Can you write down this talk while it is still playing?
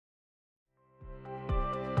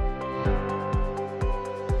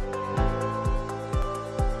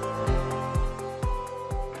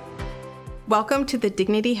Welcome to the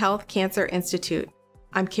Dignity Health Cancer Institute.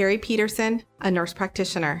 I'm Carrie Peterson, a nurse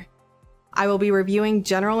practitioner. I will be reviewing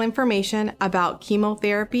general information about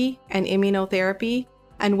chemotherapy and immunotherapy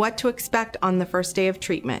and what to expect on the first day of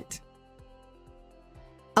treatment.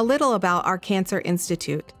 A little about our Cancer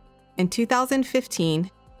Institute. In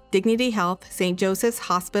 2015, Dignity Health St. Joseph's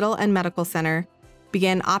Hospital and Medical Center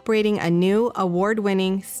began operating a new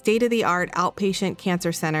award-winning, state-of-the-art outpatient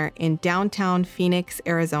cancer center in downtown Phoenix,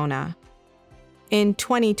 Arizona. In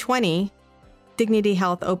 2020, Dignity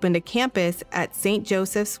Health opened a campus at St.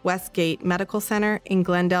 Joseph's Westgate Medical Center in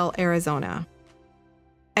Glendale, Arizona.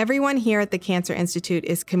 Everyone here at the Cancer Institute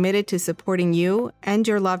is committed to supporting you and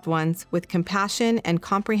your loved ones with compassion and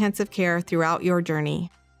comprehensive care throughout your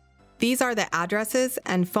journey. These are the addresses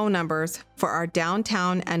and phone numbers for our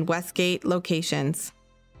downtown and Westgate locations.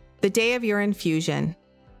 The day of your infusion.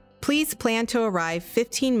 Please plan to arrive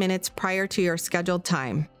 15 minutes prior to your scheduled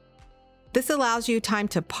time. This allows you time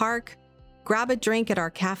to park, grab a drink at our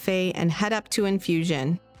cafe, and head up to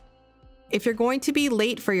infusion. If you're going to be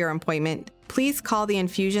late for your appointment, please call the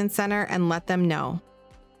infusion center and let them know.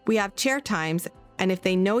 We have chair times, and if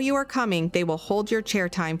they know you are coming, they will hold your chair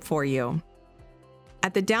time for you.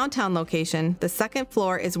 At the downtown location, the second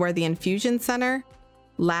floor is where the infusion center,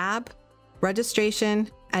 lab, registration,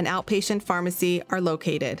 and outpatient pharmacy are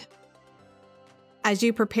located. As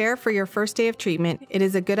you prepare for your first day of treatment, it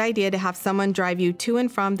is a good idea to have someone drive you to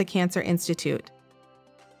and from the Cancer Institute.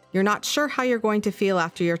 You're not sure how you're going to feel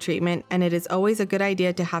after your treatment, and it is always a good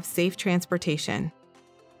idea to have safe transportation.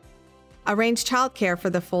 Arrange childcare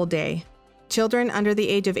for the full day. Children under the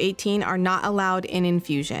age of 18 are not allowed in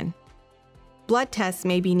infusion. Blood tests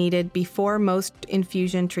may be needed before most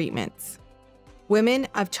infusion treatments. Women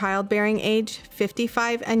of childbearing age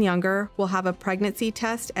 55 and younger will have a pregnancy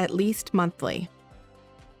test at least monthly.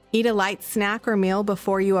 Eat a light snack or meal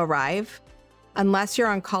before you arrive. Unless your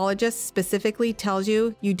oncologist specifically tells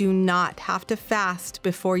you, you do not have to fast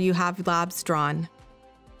before you have labs drawn.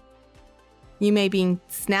 You may bring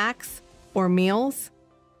snacks or meals.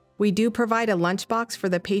 We do provide a lunchbox for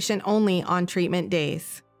the patient only on treatment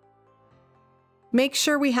days. Make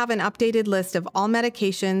sure we have an updated list of all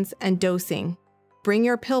medications and dosing. Bring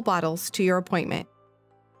your pill bottles to your appointment.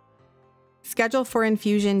 Schedule for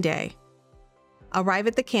infusion day. Arrive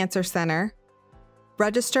at the Cancer Center.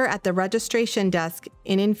 Register at the registration desk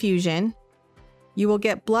in infusion. You will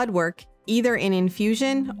get blood work either in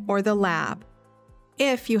infusion or the lab.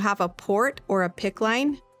 If you have a port or a PICC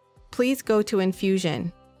line, please go to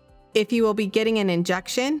infusion. If you will be getting an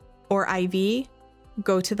injection or IV,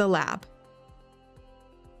 go to the lab.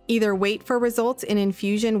 Either wait for results in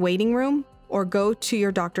infusion waiting room or go to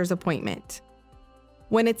your doctor's appointment.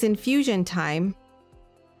 When it's infusion time,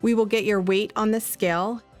 we will get your weight on the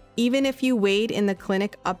scale, even if you weighed in the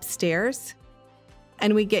clinic upstairs,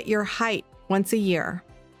 and we get your height once a year.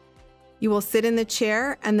 You will sit in the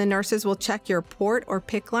chair and the nurses will check your port or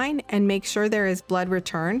PICC line and make sure there is blood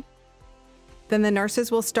return. Then the nurses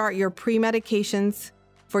will start your pre-medications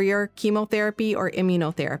for your chemotherapy or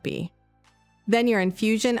immunotherapy. Then your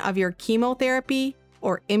infusion of your chemotherapy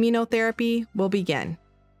or immunotherapy will begin.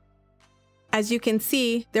 As you can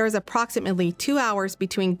see, there is approximately 2 hours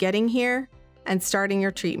between getting here and starting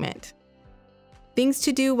your treatment. Things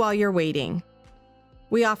to do while you're waiting.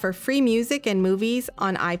 We offer free music and movies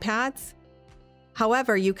on iPads.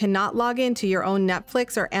 However, you cannot log into your own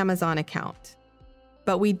Netflix or Amazon account.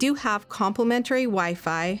 But we do have complimentary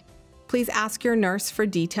Wi-Fi. Please ask your nurse for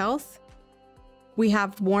details. We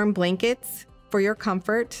have warm blankets for your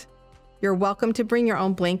comfort. You're welcome to bring your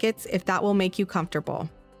own blankets if that will make you comfortable.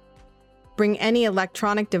 Bring any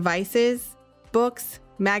electronic devices, books,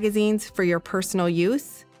 magazines for your personal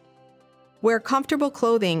use. Wear comfortable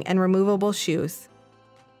clothing and removable shoes.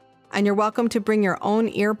 And you're welcome to bring your own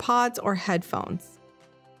ear pods or headphones.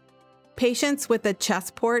 Patients with a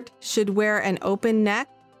chest port should wear an open neck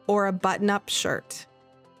or a button-up shirt.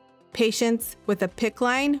 Patients with a PICC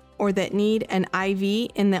line or that need an IV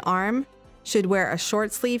in the arm should wear a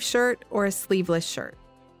short sleeve shirt or a sleeveless shirt.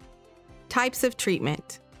 Types of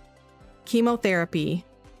treatment. Chemotherapy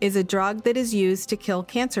is a drug that is used to kill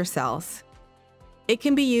cancer cells. It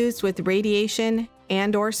can be used with radiation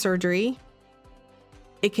and/or surgery.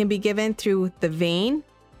 It can be given through the vein,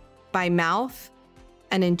 by mouth,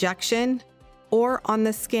 an injection, or on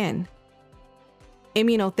the skin.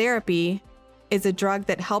 Immunotherapy is a drug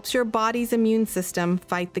that helps your body's immune system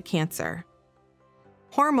fight the cancer.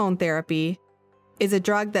 Hormone therapy is a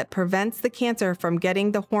drug that prevents the cancer from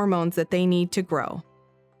getting the hormones that they need to grow.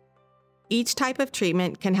 Each type of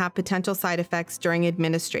treatment can have potential side effects during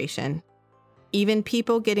administration. Even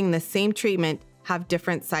people getting the same treatment have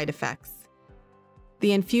different side effects.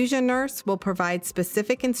 The infusion nurse will provide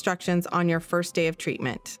specific instructions on your first day of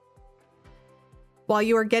treatment. While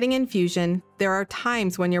you are getting infusion, there are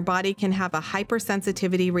times when your body can have a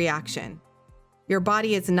hypersensitivity reaction. Your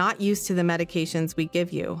body is not used to the medications we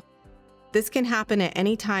give you. This can happen at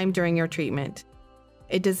any time during your treatment.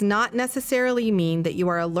 It does not necessarily mean that you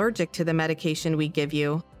are allergic to the medication we give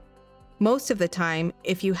you. Most of the time,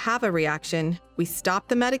 if you have a reaction, we stop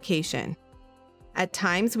the medication. At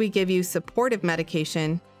times, we give you supportive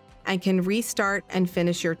medication and can restart and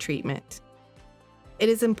finish your treatment. It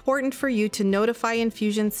is important for you to notify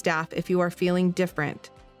infusion staff if you are feeling different.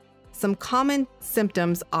 Some common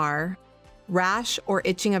symptoms are rash or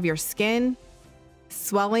itching of your skin,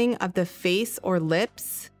 swelling of the face or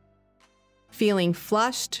lips, feeling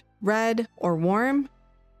flushed, red, or warm,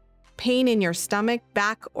 pain in your stomach,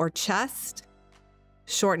 back, or chest,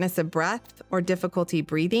 shortness of breath or difficulty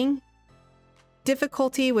breathing,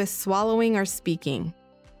 difficulty with swallowing or speaking,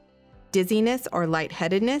 dizziness or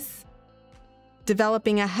lightheadedness,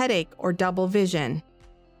 developing a headache or double vision.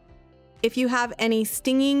 If you have any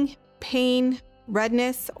stinging, pain,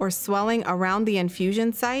 redness, or swelling around the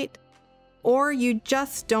infusion site, or you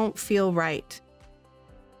just don't feel right.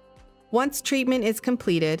 Once treatment is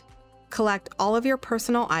completed, collect all of your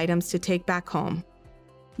personal items to take back home.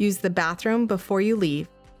 Use the bathroom before you leave.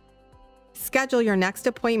 Schedule your next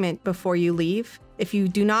appointment before you leave if you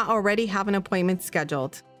do not already have an appointment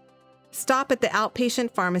scheduled. Stop at the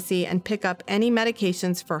outpatient pharmacy and pick up any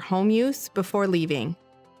medications for home use before leaving.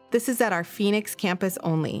 This is at our Phoenix campus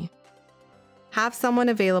only. Have someone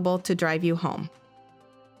available to drive you home.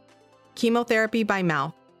 Chemotherapy by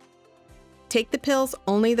mouth. Take the pills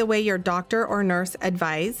only the way your doctor or nurse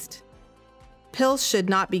advised. Pills should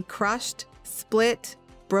not be crushed, split,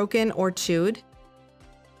 broken, or chewed.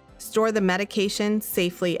 Store the medication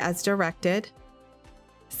safely as directed.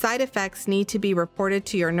 Side effects need to be reported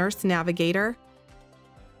to your nurse navigator.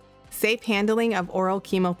 Safe handling of oral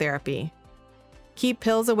chemotherapy. Keep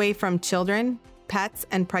pills away from children, pets,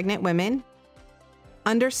 and pregnant women.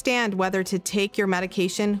 Understand whether to take your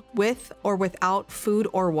medication with or without food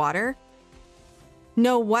or water.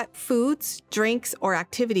 Know what foods, drinks, or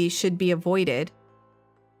activities should be avoided.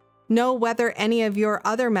 Know whether any of your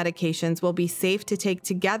other medications will be safe to take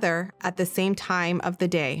together at the same time of the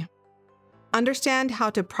day. Understand how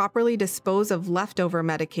to properly dispose of leftover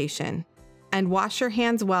medication, and wash your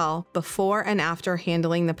hands well before and after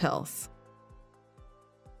handling the pills.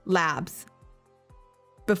 Labs.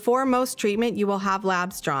 Before most treatment, you will have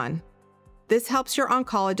labs drawn. This helps your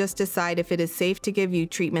oncologist decide if it is safe to give you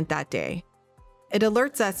treatment that day. It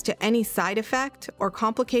alerts us to any side effect or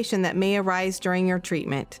complication that may arise during your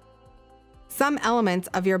treatment. Some elements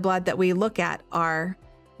of your blood that we look at are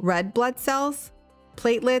red blood cells,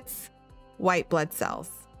 platelets, white blood cells.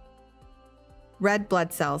 Red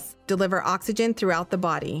blood cells deliver oxygen throughout the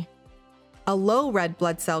body. A low red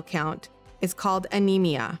blood cell count is called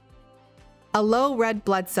anemia. A low red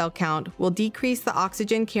blood cell count will decrease the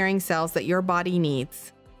oxygen-carrying cells that your body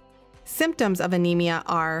needs. Symptoms of anemia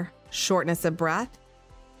are shortness of breath,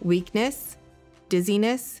 weakness,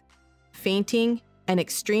 dizziness, fainting, and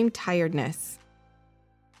extreme tiredness.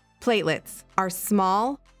 Platelets are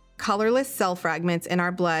small, colorless cell fragments in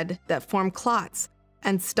our blood that form clots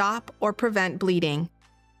and stop or prevent bleeding.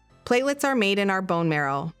 Platelets are made in our bone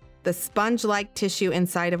marrow, the sponge-like tissue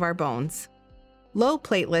inside of our bones. Low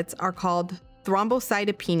platelets are called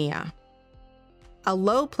thrombocytopenia. A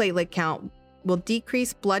low platelet count will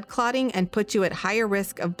decrease blood clotting and put you at higher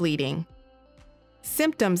risk of bleeding.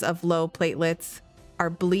 Symptoms of low platelets are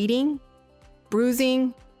bleeding,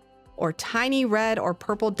 bruising, or tiny red or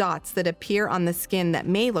purple dots that appear on the skin that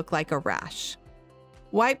may look like a rash.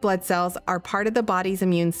 White blood cells are part of the body's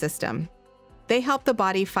immune system. They help the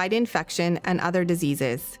body fight infection and other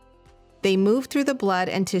diseases. They move through the blood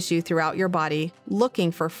and tissue throughout your body,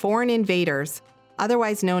 looking for foreign invaders,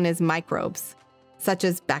 otherwise known as microbes, such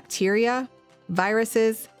as bacteria,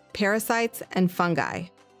 viruses, parasites, and fungi.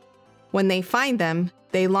 When they find them,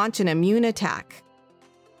 they launch an immune attack.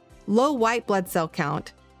 Low white blood cell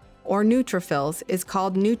count, or neutrophils, is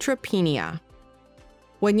called neutropenia.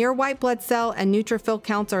 When your white blood cell and neutrophil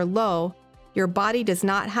counts are low, your body does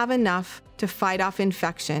not have enough to fight off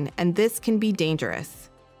infection, and this can be dangerous.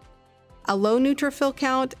 A low neutrophil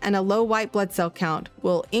count and a low white blood cell count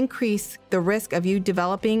will increase the risk of you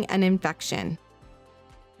developing an infection.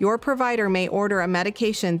 Your provider may order a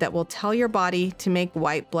medication that will tell your body to make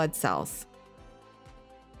white blood cells.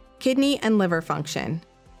 Kidney and liver function.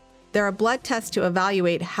 There are blood tests to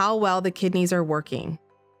evaluate how well the kidneys are working.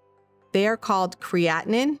 They are called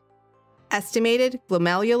creatinine, estimated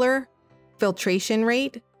glomerular filtration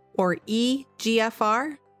rate, or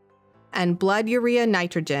eGFR, and blood urea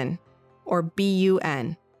nitrogen, or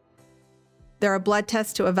BUN. There are blood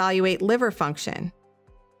tests to evaluate liver function,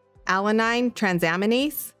 alanine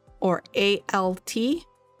transaminase, or ALT,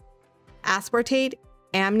 aspartate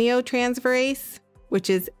aminotransferase,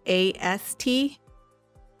 which is AST,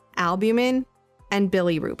 albumin, and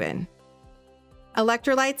bilirubin.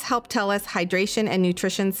 Electrolytes help tell us hydration and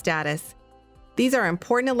nutrition status. These are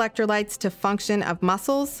important electrolytes to function of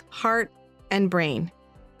muscles, heart, and brain.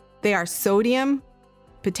 They are sodium,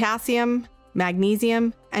 potassium,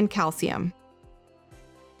 magnesium, and calcium.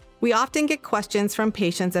 We often get questions from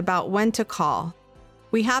patients about when to call.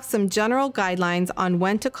 We have some general guidelines on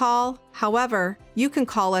when to call. However, you can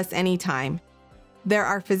call us anytime. There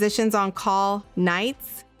are physicians on call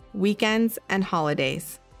nights, weekends, and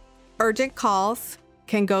holidays. Urgent calls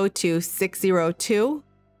can go to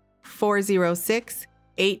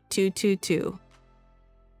 602-406-8222.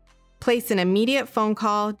 Place an immediate phone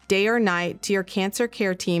call, day or night, to your cancer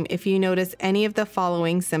care team if you notice any of the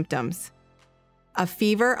following symptoms: a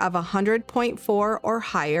fever of 100.4 or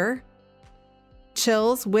higher,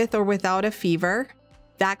 chills with or without a fever,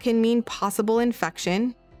 that can mean possible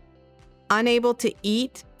infection, unable to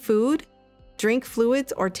eat food, drink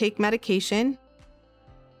fluids, or take medication,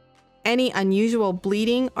 any unusual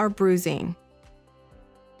bleeding or bruising.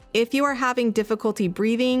 If you are having difficulty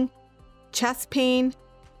breathing, chest pain,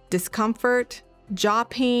 discomfort, jaw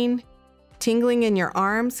pain, tingling in your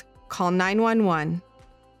arms, call 911.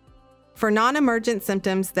 For non-emergent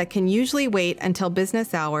symptoms that can usually wait until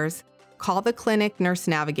business hours, call the clinic nurse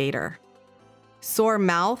navigator. Sore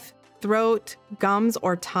mouth, throat, gums,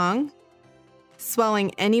 or tongue,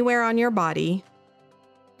 swelling anywhere on your body,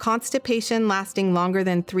 constipation lasting longer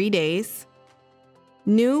than 3 days,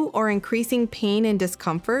 new or increasing pain and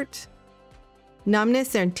discomfort,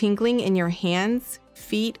 numbness and tingling in your hands,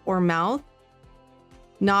 feet, or mouth,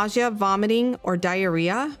 nausea, vomiting, or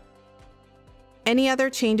diarrhea, any other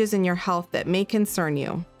changes in your health that may concern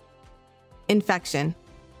you. Infection.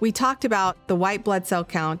 We talked about the white blood cell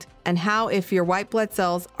count and how if your white blood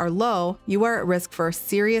cells are low, you are at risk for a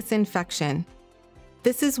serious infection.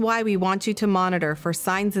 This is why we want you to monitor for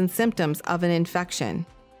signs and symptoms of an infection.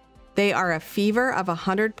 They are a fever of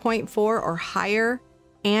 100.4 or higher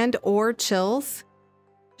and/or chills,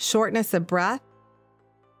 shortness of breath,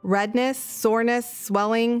 redness, soreness,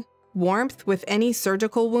 swelling, warmth with any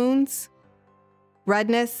surgical wounds,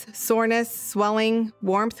 redness, soreness, swelling,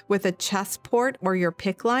 warmth with a chest port or your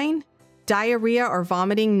PICC line, diarrhea or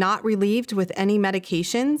vomiting not relieved with any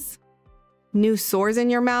medications, new sores in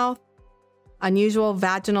your mouth, unusual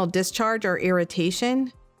vaginal discharge or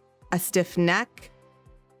irritation, a stiff neck,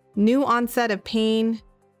 new onset of pain,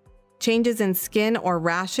 changes in skin or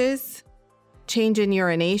rashes, change in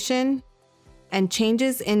urination, and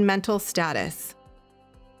changes in mental status.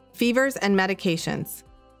 Fevers and medications.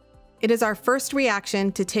 It is our first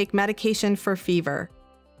reaction to take medication for fever.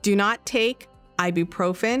 Do not take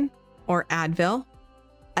ibuprofen or Advil,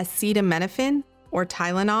 acetaminophen or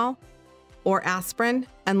Tylenol, or aspirin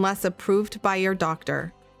unless approved by your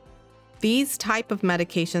doctor. These type of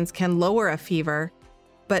medications can lower a fever,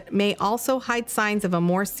 but may also hide signs of a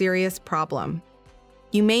more serious problem.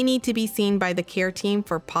 You may need to be seen by the care team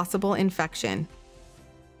for possible infection.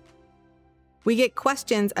 We get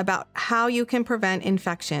questions about how you can prevent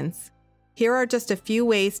infections. Here are just a few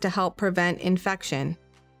ways to help prevent infection.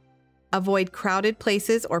 Avoid crowded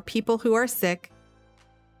places or people who are sick.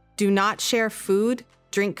 Do not share food,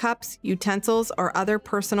 drink cups, utensils, or other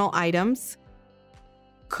personal items.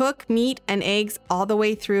 Cook meat and eggs all the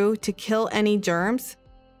way through to kill any germs.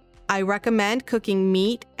 I recommend cooking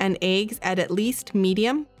meat and eggs at least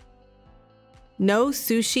medium. No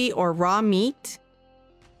sushi or raw meat.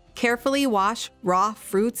 Carefully wash raw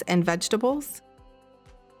fruits and vegetables.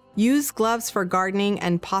 Use gloves for gardening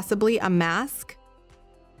and possibly a mask.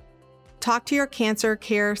 Talk to your cancer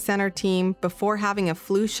care center team before having a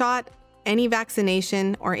flu shot, any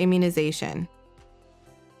vaccination, or immunization.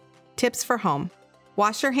 Tips for home.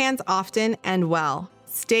 Wash your hands often and well.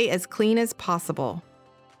 Stay as clean as possible.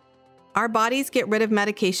 Our bodies get rid of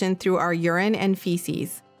medication through our urine and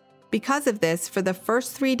feces. Because of this, for the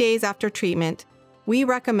first 3 days after treatment, we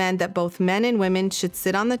recommend that both men and women should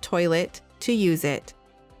sit on the toilet to use it.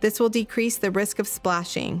 This will decrease the risk of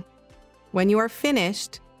splashing. When you are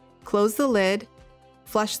finished, close the lid,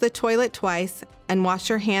 flush the toilet twice, and wash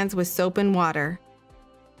your hands with soap and water.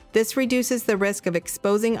 This reduces the risk of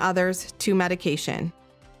exposing others to medication.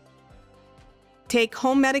 Take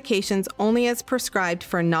home medications only as prescribed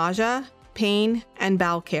for nausea, pain, and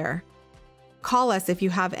bowel care. Call us if you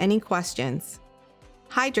have any questions.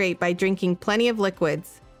 Hydrate by drinking plenty of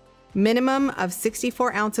liquids. Minimum of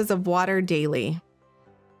 64 ounces of water daily.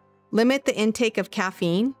 Limit the intake of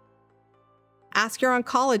caffeine. Ask your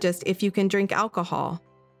oncologist if you can drink alcohol.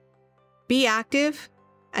 Be active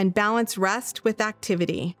and balance rest with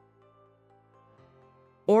activity.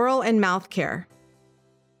 Oral and mouth care.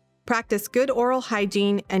 Practice good oral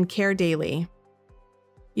hygiene and care daily.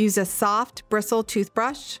 Use a soft, bristle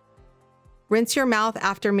toothbrush. Rinse your mouth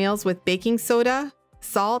after meals with baking soda,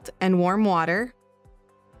 salt, and warm water.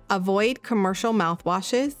 Avoid commercial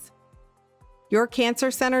mouthwashes. Your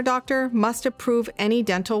cancer center doctor must approve any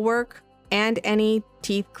dental work and any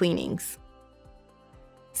teeth cleanings.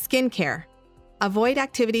 Skincare. Avoid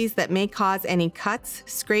activities that may cause any cuts,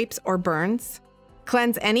 scrapes, or burns.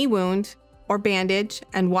 Cleanse any wound or bandage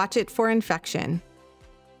and watch it for infection.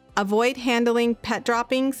 Avoid handling pet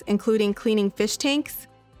droppings, including cleaning fish tanks,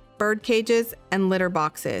 bird cages, and litter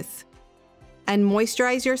boxes. And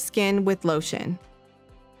moisturize your skin with lotion.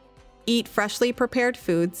 Eat freshly prepared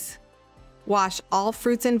foods. Wash all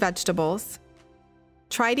fruits and vegetables.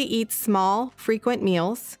 Try to eat small, frequent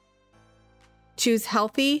meals. Choose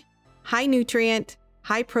healthy, high-nutrient,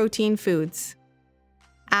 high-protein foods.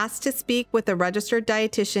 Ask to speak with a registered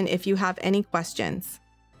dietitian if you have any questions.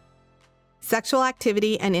 Sexual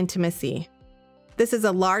activity and intimacy. This is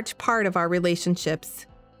a large part of our relationships.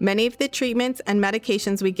 Many of the treatments and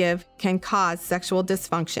medications we give can cause sexual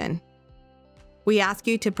dysfunction. We ask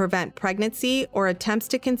you to prevent pregnancy or attempts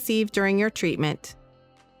to conceive during your treatment.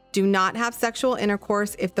 Do not have sexual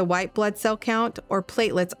intercourse if the white blood cell count or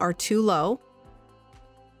platelets are too low.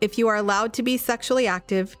 If you are allowed to be sexually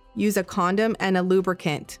active, use a condom and a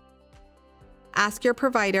lubricant. Ask your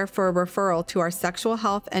provider for a referral to our sexual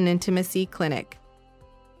health and intimacy clinic.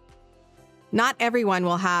 Not everyone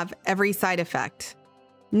will have every side effect.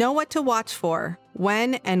 Know what to watch for,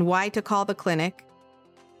 when and why to call the clinic.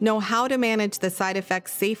 Know how to manage the side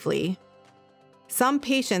effects safely. Some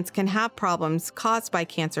patients can have problems caused by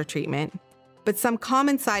cancer treatment, but some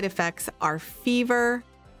common side effects are fever,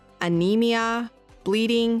 anemia,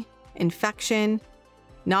 bleeding, infection,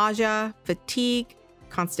 nausea, fatigue,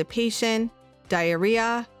 constipation,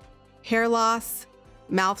 diarrhea, hair loss,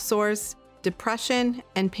 mouth sores, depression,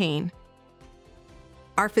 and pain.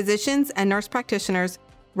 Our physicians and nurse practitioners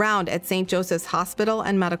round at St. Joseph's Hospital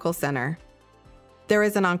and Medical Center. There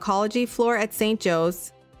is an oncology floor at St.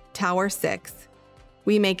 Joe's, Tower 6.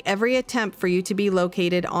 We make every attempt for you to be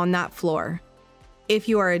located on that floor. If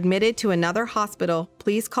you are admitted to another hospital,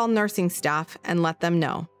 please call nursing staff and let them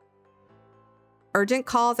know. Urgent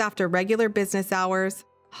calls after regular business hours,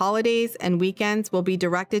 holidays, and weekends will be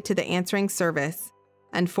directed to the answering service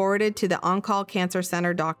and forwarded to the on-call cancer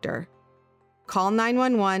center doctor. Call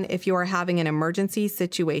 911 if you are having an emergency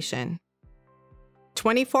situation.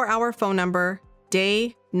 24-hour phone number,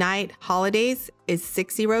 day, night, holidays is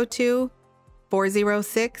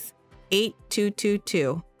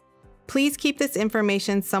 602-406-8222. Please keep this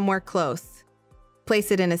information somewhere close.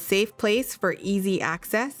 Place it in a safe place for easy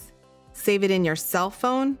access. Save it in your cell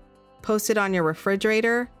phone, post it on your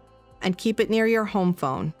refrigerator, and keep it near your home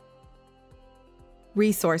phone.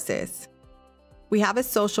 Resources. We have a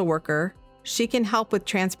social worker. She can help with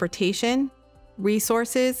transportation,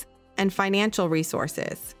 resources, and financial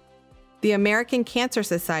resources. The American Cancer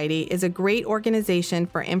Society is a great organization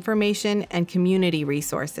for information and community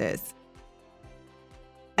resources.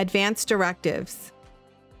 Advanced directives.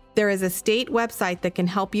 There is a state website that can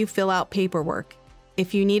help you fill out paperwork.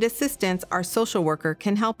 If you need assistance, our social worker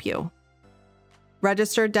can help you.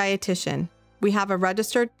 Registered dietitian. We have a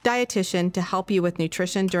registered dietitian to help you with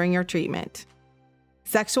nutrition during your treatment.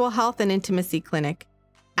 Sexual health and intimacy clinic.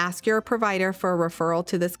 Ask your provider for a referral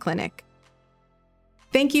to this clinic.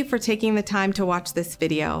 Thank you for taking the time to watch this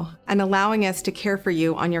video and allowing us to care for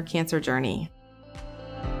you on your cancer journey.